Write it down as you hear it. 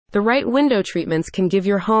The right window treatments can give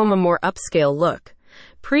your home a more upscale look.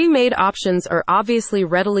 Pre-made options are obviously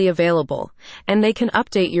readily available, and they can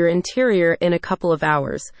update your interior in a couple of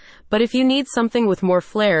hours. But if you need something with more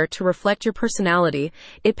flair to reflect your personality,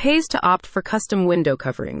 it pays to opt for custom window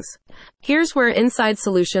coverings. Here's where Inside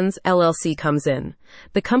Solutions, LLC comes in.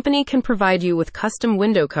 The company can provide you with custom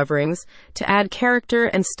window coverings to add character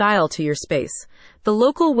and style to your space. The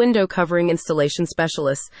local window covering installation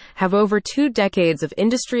specialists have over 2 decades of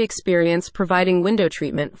industry experience providing window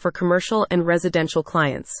treatment for commercial and residential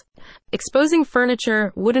clients. Exposing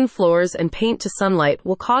furniture, wooden floors, and paint to sunlight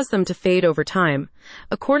will cause them to fade over time.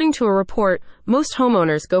 According to a report, most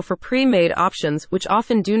homeowners go for pre-made options which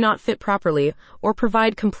often do not fit properly or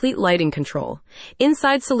provide complete lighting control.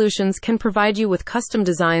 Inside Solutions can provide you with custom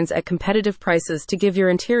designs at competitive prices to give your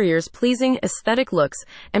interiors pleasing aesthetic looks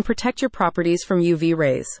and protect your properties from UV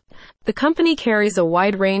rays. The company carries a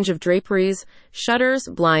wide range of draperies, shutters,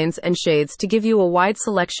 blinds, and shades to give you a wide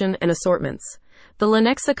selection and assortments. The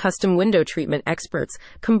Lenexa custom window treatment experts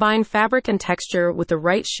combine fabric and texture with the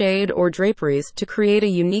right shade or draperies to create a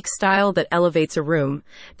unique style that elevates a room.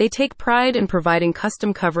 They take pride in providing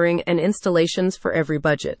custom covering and installations for every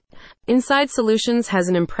budget. Inside Solutions has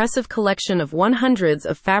an impressive collection of hundreds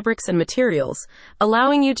of fabrics and materials,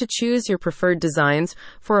 allowing you to choose your preferred designs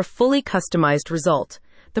for a fully customized result.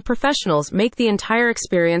 The professionals make the entire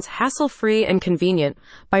experience hassle-free and convenient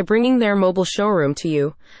by bringing their mobile showroom to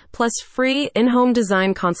you, plus free in-home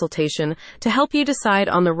design consultation to help you decide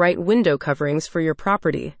on the right window coverings for your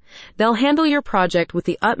property. They'll handle your project with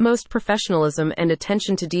the utmost professionalism and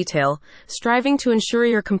attention to detail, striving to ensure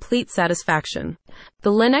your complete satisfaction.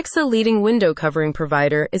 The Lenexa leading window covering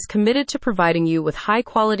provider is committed to providing you with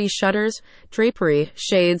high-quality shutters, drapery,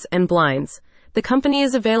 shades, and blinds. The company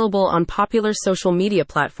is available on popular social media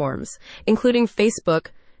platforms, including Facebook,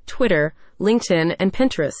 Twitter, LinkedIn, and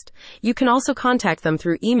Pinterest. You can also contact them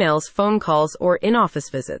through emails, phone calls, or in-office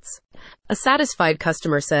visits. A satisfied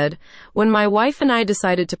customer said, "When my wife and I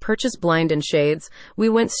decided to purchase blind and shades, we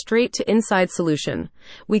went straight to Inside Solution.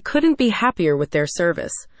 We couldn't be happier with their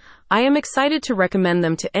service. I am excited to recommend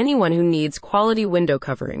them to anyone who needs quality window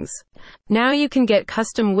coverings." Now you can get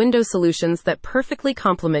custom window solutions that perfectly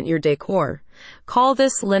complement your decor. Call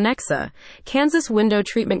this Lenexa, Kansas Window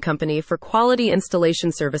Treatment Company for quality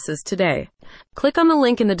installation services today. Click on the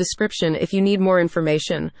link in the description if you need more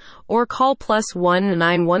information, or call +1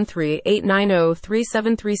 913 890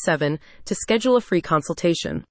 3737 to schedule a free consultation.